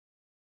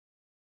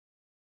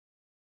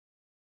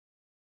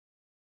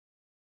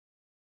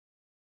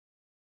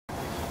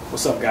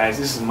What's up, guys?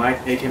 This is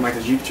Mike, aka Mike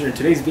the Jupiter, and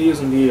today's video is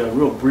going to be a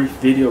real brief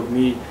video of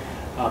me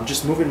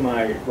just moving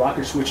my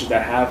rocker switches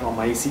that I have on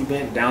my AC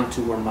vent down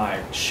to where my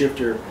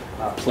shifter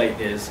plate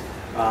is.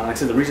 Like I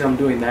said, the reason I'm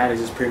doing that is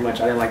just pretty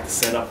much I didn't like to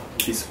set up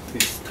these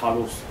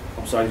toggles,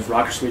 these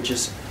rocker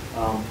switches.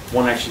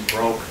 One actually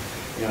broke,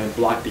 it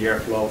blocked the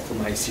airflow from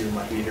my AC or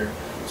my heater.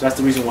 So that's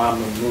the reason why I'm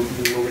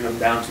moving them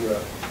down to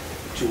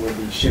where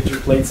the shifter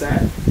plate's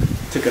at.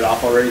 Took it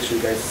off already so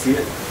you guys see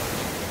it.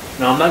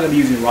 Now I'm not going to be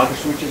using rocker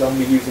switches. I'm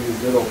going to be using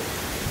these little,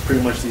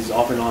 pretty much these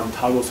off and on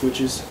toggle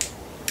switches,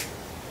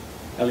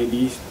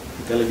 LEDs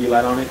with the LED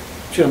light on it.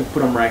 I'm just going to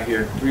put them right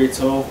here,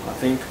 3/8, I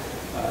think,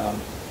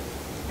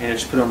 and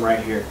just put them right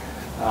here.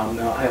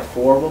 Now I have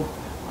 4 of them.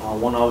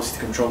 One obviously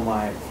to control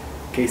my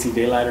KC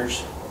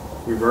daylighters,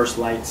 reverse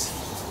lights,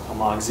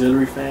 my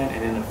auxiliary fan,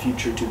 and in the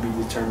future to be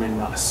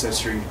determined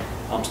accessory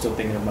I'm still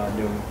thinking about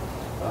doing.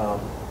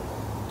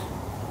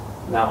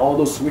 Now all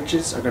those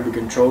switches are going to be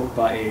controlled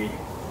by a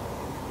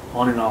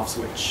on and off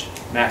switch,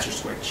 master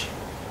switch.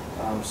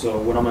 So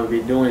what I'm going to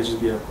be doing is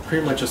just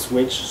pretty much a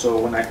switch. So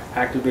when I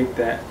activate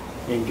that,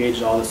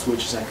 engage all the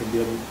switches, I'll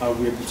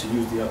be able to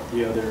use the other.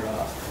 Be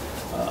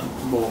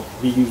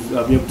able to use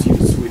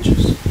the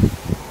switches.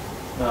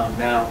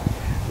 Now,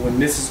 when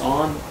this is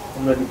on,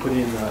 I'm going to be putting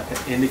in an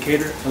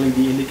indicator, LED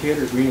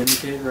indicator, green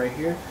indicator right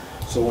here.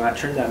 So when I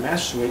turn that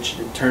master switch,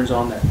 it turns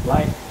on that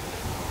light,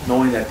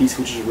 knowing that these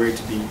switches are ready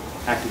to be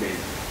activated.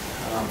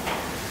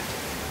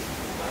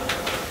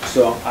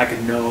 So I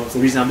can know, the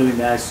reason I'm doing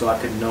that is so I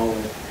can know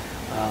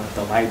if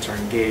the lights are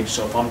engaged.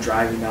 So if I'm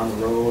driving down the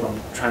road, I'm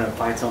trying to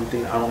find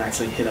something, I don't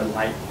actually hit a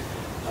light,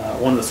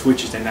 one of the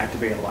switches, and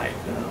activate a light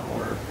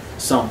or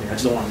something. I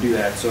just don't want to do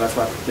that. So that's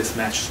why I put this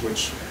master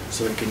switch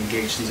so it can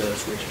engage these other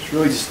switches.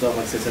 Really just stuff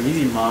like this. It's an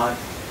easy mod.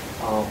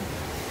 I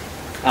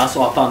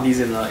found these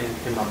in my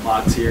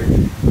box here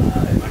in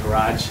my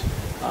garage.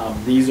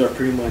 These are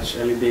pretty much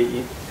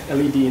LED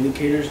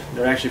indicators.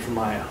 They're actually from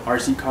my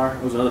RC car.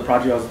 It was another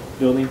project I was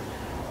building.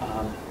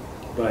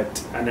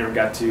 But I never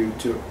got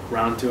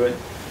around to it.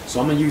 So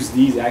I'm gonna use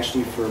these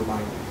actually for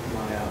my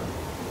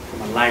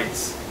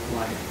lights,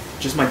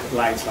 just my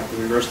lights, like the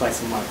reverse lights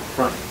in my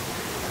front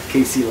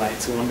KC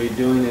lights. So what I'm gonna be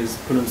doing is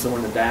put them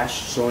somewhere in the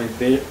dash. So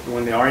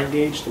when they are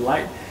engaged, the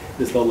light,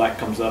 this little light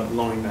comes up,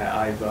 knowing that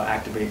I've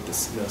activated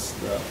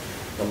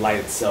the light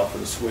itself or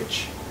the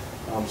switch.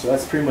 So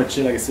that's pretty much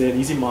it. Like I said,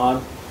 easy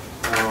mod.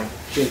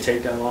 Shouldn't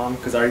take that long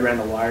because I already ran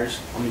the wires.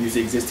 I'm gonna use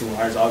the existing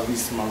wires.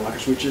 Obviously, my rocker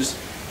switches.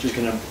 Just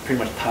gonna pretty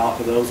much tie off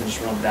of those and just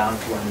run them down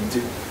to where I need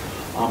to.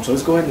 So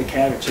let's go ahead in the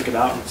cab and check it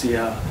out and see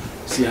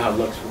how it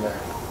looks from there.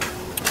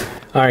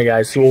 All right,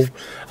 guys. So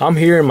I'm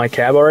here in my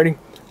cab already.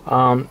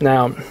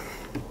 Now,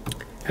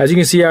 as you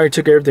can see, I already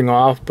took everything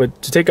off.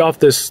 But to take off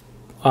this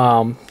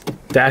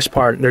dash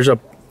part, there's a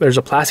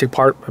plastic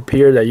part up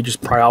here that you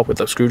just pry off with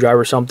a screwdriver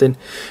or something,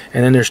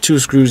 and then there's 2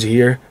 screws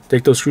here.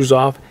 Take those screws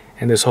off,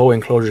 and this whole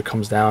enclosure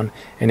comes down,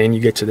 and then you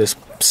get to this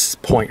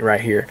point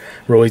right here.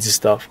 Real easy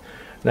stuff.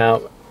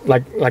 Now,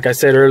 like I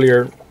said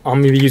earlier,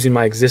 I'm going to be using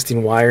my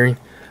existing wiring.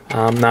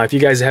 Now, if you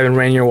guys haven't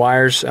ran your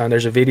wires,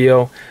 there's a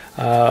video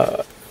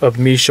of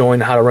me showing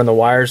how to run the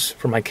wires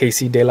for my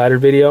KC daylighter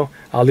video.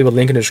 I'll leave a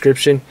link in the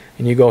description,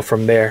 and you go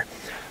from there.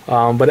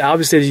 But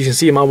obviously, as you can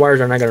see, my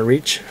wires are not going to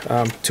reach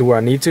to where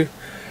I need to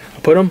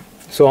put them.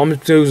 So all I'm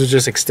going to do is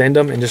just extend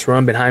them and just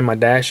run behind my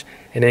dash,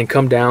 and then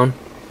come down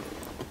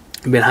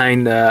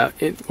behind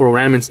or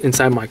ram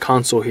inside my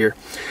console here.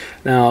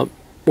 Now,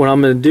 what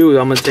I'm going to do is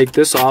I'm going to take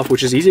this off,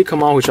 which is easy to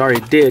come off, which I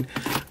already did.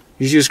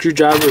 Use your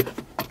screwdriver.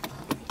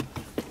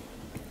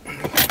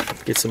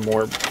 Get some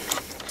more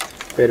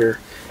better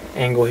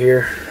angle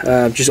here.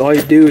 Just all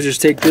you do is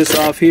just take this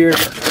off here.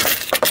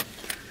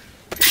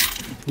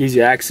 Use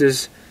your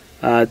axis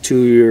to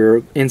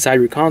your inside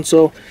your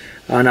console.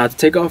 Now to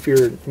take off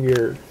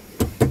your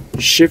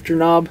shifter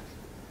knob,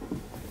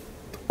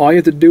 all you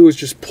have to do is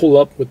just pull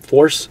up with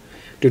force.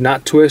 Do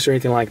not twist or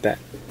anything like that.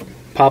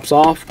 Pops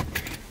off.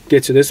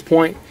 Get to this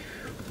point.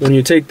 When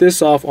you take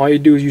this off, all you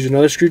do is use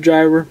another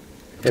screwdriver.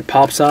 It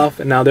pops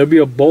off, and now there'll be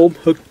a bulb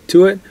hooked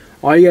to it.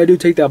 All you gotta do is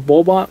take that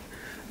bulb out,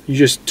 you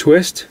just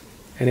twist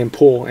and then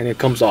pull, and it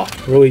comes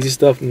off. Real easy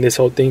stuff, and this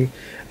whole thing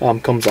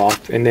comes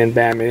off, and then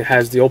bam, it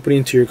has the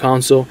opening to your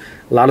console.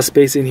 A lot of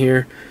space in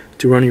here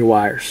to run your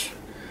wires.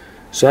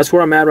 So that's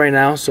where I'm at right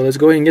now. So let's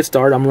go ahead and get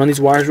started. I'm gonna run these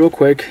wires real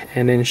quick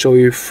and then show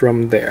you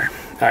from there.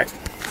 All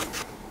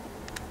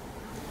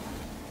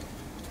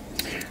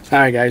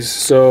right, guys.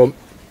 So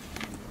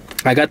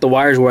I got the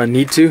wires where I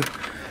need to.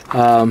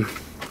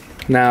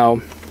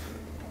 Now,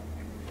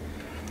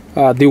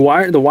 the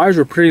wires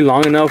were pretty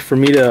long enough for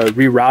me to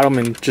reroute them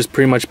and just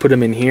pretty much put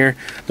them in here.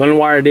 The only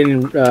wire I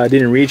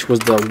didn't reach was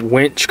the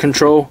winch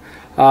control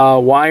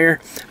wire.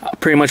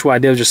 Pretty much what I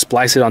did was just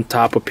splice it on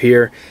top up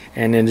here,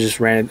 and then just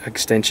ran an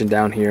extension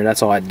down here.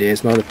 That's all I did.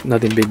 It's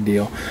nothing big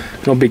deal.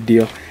 No big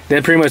deal.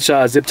 Then pretty much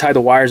zip tie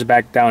the wires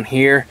back down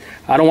here.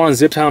 I don't want to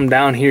zip tie them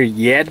down here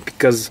yet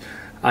because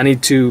I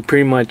need to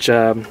pretty much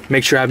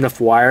make sure I have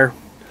enough wire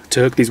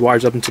to hook these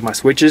wires up into my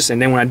switches,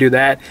 and then when I do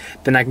that,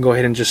 then I can go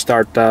ahead and just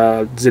start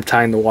zip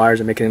tying the wires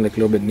and making it look a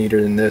little bit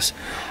neater than this.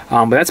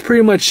 But that's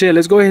pretty much it.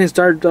 Let's go ahead and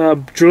start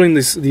drilling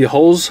the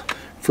holes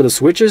for the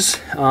switches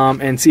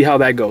and see how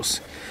that goes.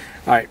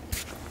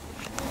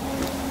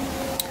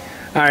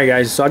 Alright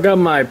guys, so I got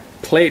my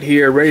plate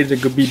here ready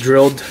to be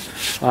drilled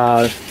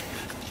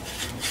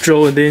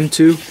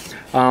into.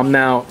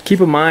 Now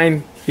keep in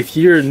mind, if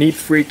you're a neat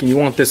freak and you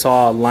want this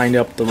all lined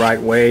up the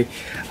right way,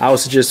 I would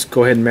suggest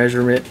go ahead and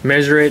measure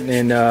it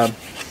and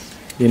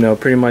you know,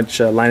 pretty much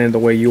line it the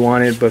way you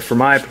want it. But for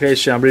my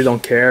application, I really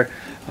don't care.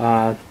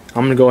 I'm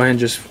gonna go ahead and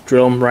just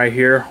drill them right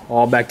here,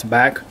 all back to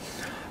back,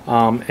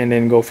 and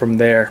then go from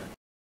there.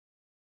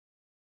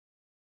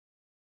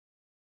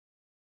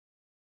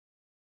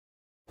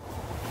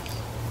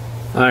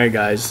 Alright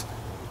guys,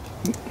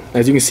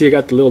 as you can see, I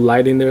got the little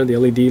light in there, the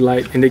LED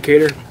light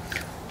indicator.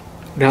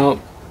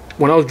 Now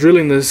when I was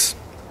drilling this,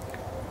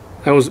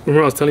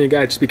 remember I was telling you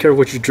guys, just be careful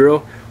what you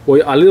drill.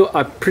 Well,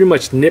 I pretty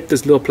much nipped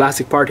this little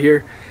plastic part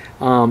here,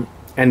 and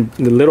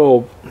the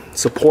little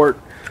support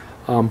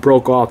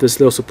broke off. This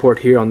little support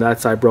here on that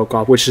side broke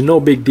off, which is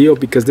no big deal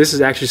because this is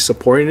actually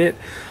supporting it.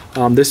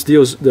 This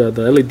deal's the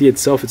LED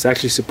itself, it's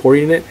actually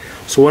supporting it.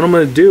 So what I'm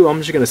going to do, I'm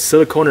just going to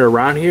silicone it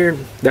around here.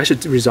 That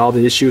should resolve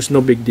the issue. It's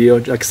no big deal.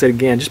 Like I said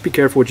again, just be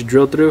careful what you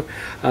drill through.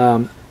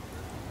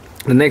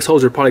 The next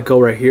holes will probably go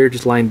right here,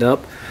 just lined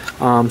up.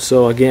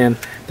 So again,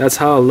 that's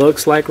how it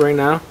looks like right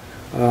now.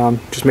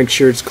 Just make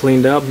sure it's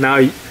cleaned up. Now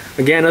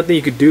again, nothing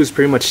you could do is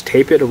pretty much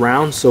tape it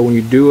around, so when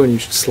you do and you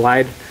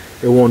slide,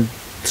 it won't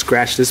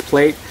scratch this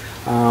plate.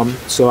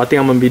 So I think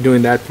I'm going to be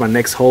doing that for my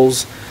next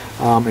holes,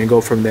 and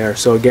go from there.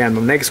 So again,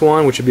 the next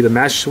one, which would be the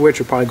master switch,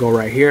 will probably go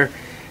right here,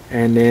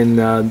 and then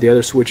the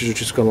other switches are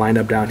just going to line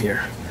up down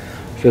here.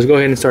 So let's go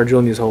ahead and start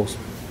drilling these holes.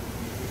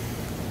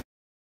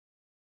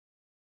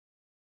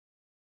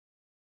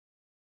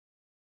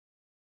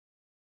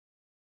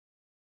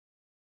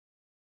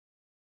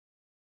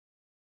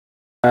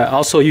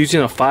 Also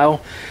using a file,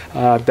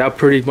 that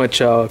pretty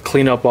much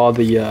clean up all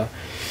the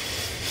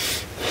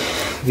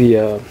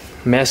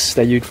mess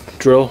that you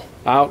drill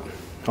out,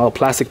 all the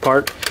plastic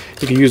part.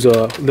 You can use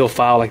a little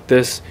file like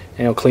this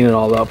and it'll clean it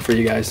all up for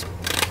you guys.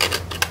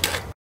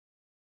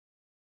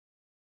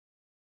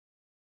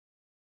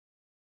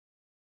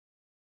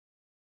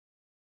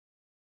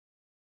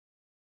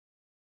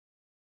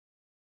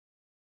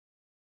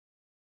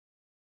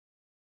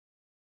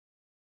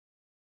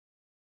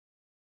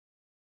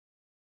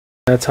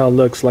 That's how it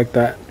looks like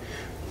that.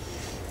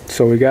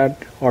 So we got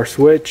our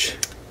switch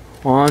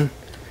on,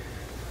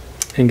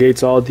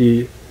 engages all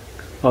the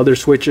other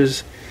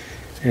switches,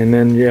 and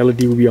then your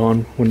LED will be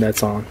on when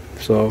that's on.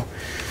 So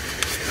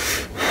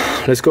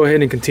let's go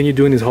ahead and continue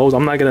doing these holes.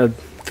 I'm not gonna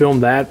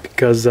film that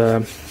because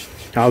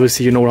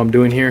obviously you know what I'm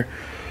doing here.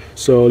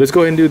 So let's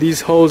go ahead and do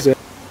these holes.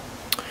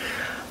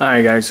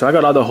 Alright guys, so I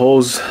got all the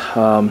holes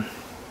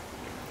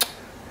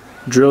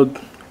drilled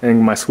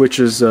and my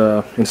switches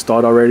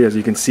installed already, as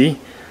you can see.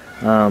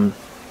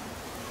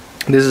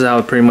 This is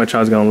how pretty much how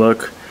it's gonna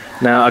look.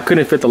 Now I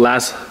couldn't fit the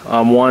last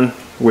one,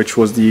 which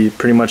was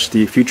pretty much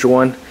the future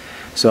one,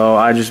 so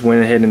I just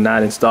went ahead and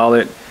not install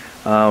it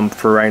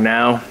for right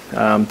now.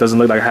 Doesn't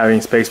look like I have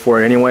any space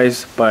for it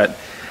anyways, but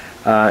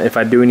if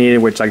I do need it,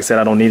 which like I said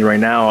I don't need it right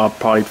now, I'll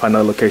probably find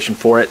another location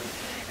for it,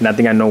 and I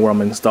think I know where I'm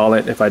gonna install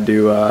it if I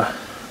do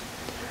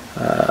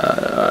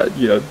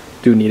you know,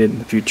 do need it in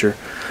the future.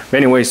 But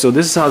anyway, so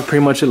this is how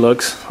pretty much it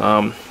looks.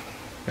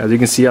 As you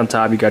can see on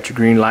top, you got your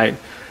green light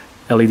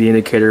LED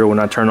indicator. When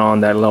I turn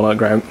on, that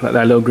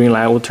little green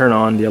light will turn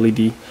on the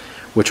LED,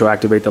 which will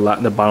activate the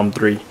bottom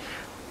three.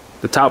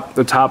 The top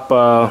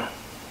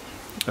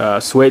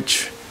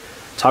switch,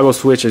 toggle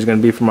switch, is going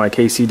to be for my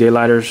KC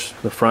daylighters.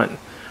 The front,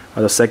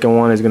 the second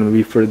one is going to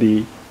be for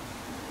the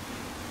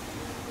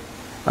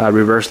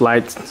reverse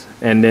lights,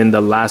 and then the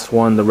last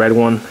one, the red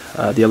one,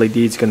 the LED,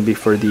 is going to be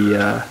for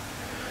the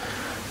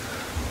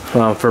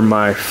for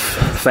my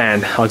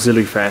fan,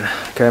 auxiliary fan.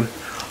 Okay.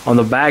 On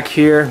the back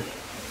here,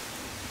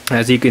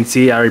 as you can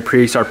see, I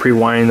already start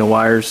pre-wiring the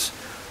wires,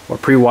 or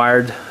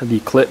pre-wired the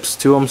clips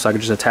to them, so I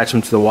can just attach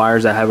them to the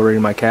wires I have already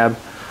in my cab.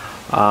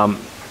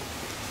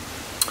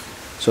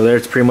 So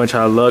there's pretty much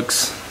how it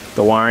looks.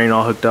 The wiring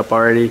all hooked up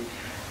already.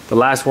 The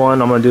last one,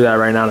 I'm gonna do that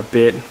right now in a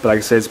bit, but like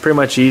I said, it's pretty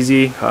much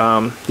easy.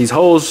 These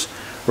holes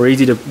were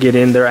easy to get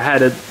in there. I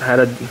had a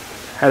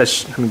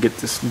let me get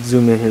this,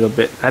 zoom in here a little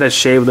bit. I had to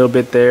shave a little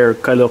bit there,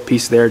 cut a little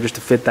piece there just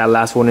to fit that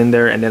last one in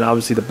there, and then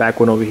obviously the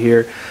back one over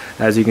here.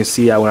 As you can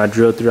see, when I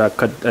drilled through,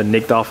 I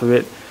nicked off of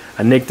it.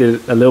 I nicked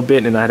it a little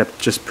bit, and I had to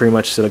just pretty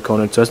much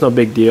silicone it. So it's no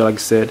big deal, like I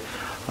said.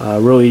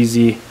 Real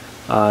easy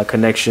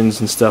connections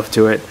and stuff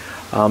to it.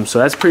 So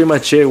that's pretty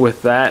much it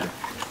with that.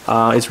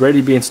 It's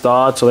ready to be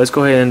installed, so let's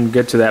go ahead and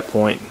get to that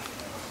point.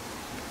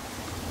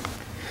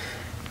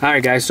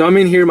 Alright guys, so I'm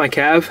in here in my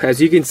cab. As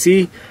you can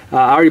see,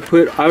 I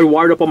already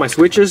wired up all my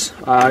switches.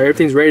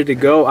 Everything's ready to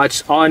go.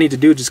 All I need to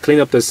do is just clean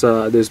up this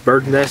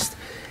bird nest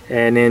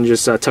and then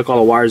just tuck all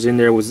the wires in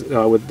there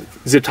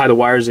with zip tie the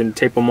wires and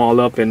tape them all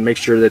up and make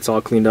sure that's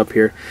all cleaned up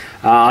here.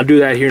 I'll do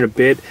that here in a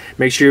bit.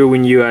 Make sure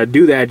when you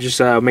do that,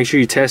 just make sure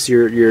you test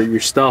your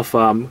stuff.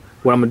 What I'm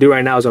gonna do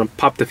right now is I'm gonna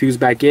pop the fuse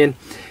back in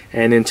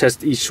and then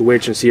test each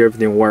switch and see if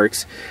everything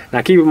works.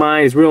 Now keep in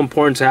mind, it's real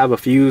important to have a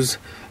fuse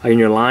in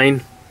your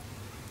line.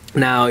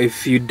 Now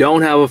if you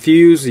don't have a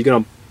fuse,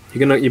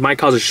 you might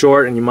cause a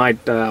short, and you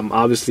might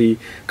obviously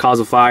cause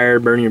a fire,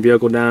 burning your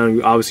vehicle down.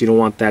 You obviously don't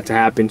want that to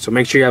happen, so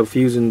make sure you have a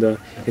fuse in the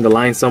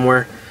line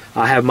somewhere.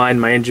 I have mine in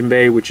my engine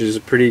bay, which is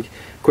pretty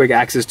quick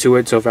access to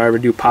it, so if I ever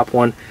do pop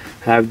one,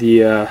 I have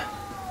the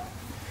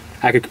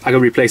I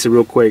could replace it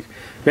real quick.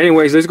 But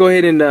anyways, let's go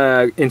ahead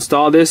and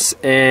install this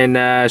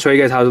and show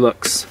you guys how it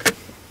looks.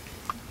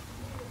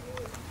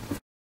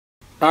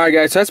 Alright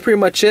guys, so that's pretty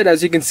much it.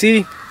 As you can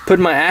see, put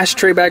my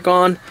ashtray back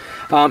on,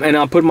 and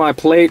I'll put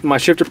my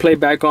shifter plate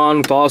back on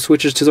with all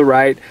switches to the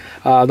right.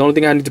 The only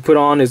thing I need to put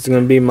on is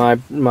going to be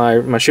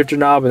my shifter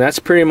knob, and that's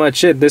pretty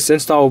much it. This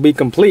install will be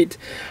complete.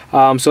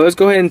 So let's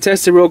go ahead and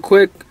test it real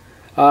quick.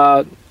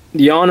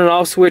 The on and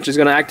off switch is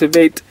going to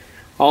activate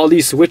all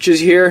these switches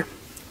here.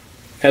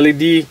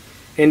 LED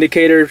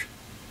indicator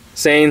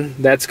saying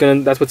that's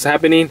what's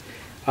happening.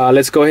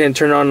 Let's go ahead and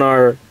turn on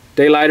our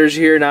daylighters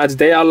here. Now it's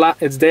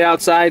day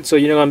outside, so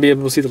you're not gonna be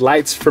able to see the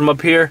lights from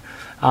up here,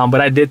 but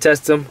I did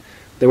test them.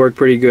 They work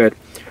pretty good.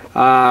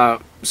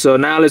 So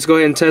now let's go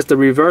ahead and test the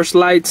reverse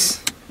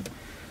lights.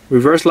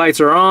 Reverse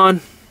lights are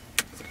on.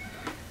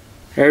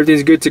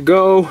 Everything's good to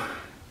go.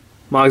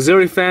 My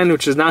auxiliary fan,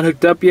 which is not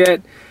hooked up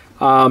yet, is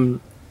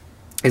not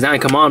gonna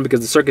come on because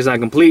the circuit's not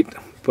complete,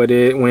 but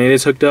when it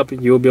is hooked up,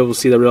 you'll be able to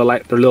see the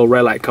little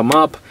red light come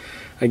up.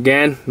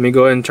 Again, let me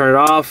go ahead and turn it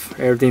off.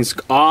 Everything's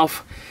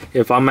off.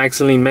 If I'm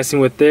accidentally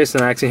messing with this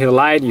and I accidentally hit a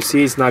light, you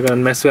see it's not going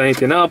to mess with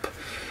anything up,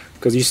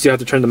 because you still have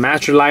to turn the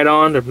master light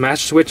on, the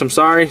master switch, I'm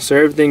sorry. So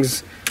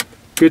everything's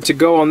good to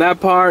go on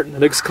that part. It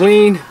looks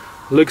clean.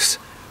 Looks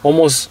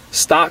almost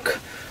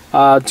stock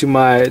to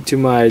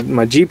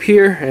my Jeep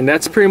here, and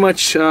that's pretty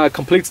much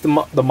completes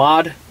the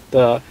mod,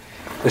 the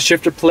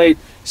shifter plate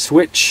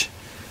switch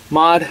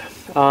mod.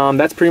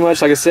 That's pretty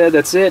much, like I said,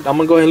 that's it. I'm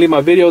gonna go ahead and leave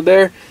my video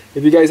there.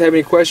 If you guys have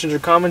any questions or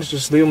comments,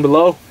 just leave them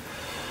below.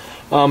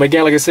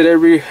 Again, like I said,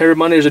 every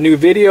Monday there's a new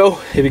video.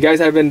 If you guys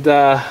haven't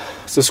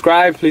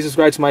subscribed, please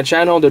subscribe to my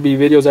channel. There'll be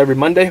videos every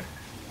Monday.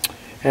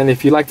 And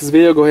if you like this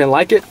video, go ahead and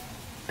like it.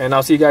 And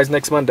I'll see you guys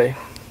next Monday.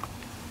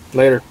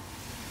 Later.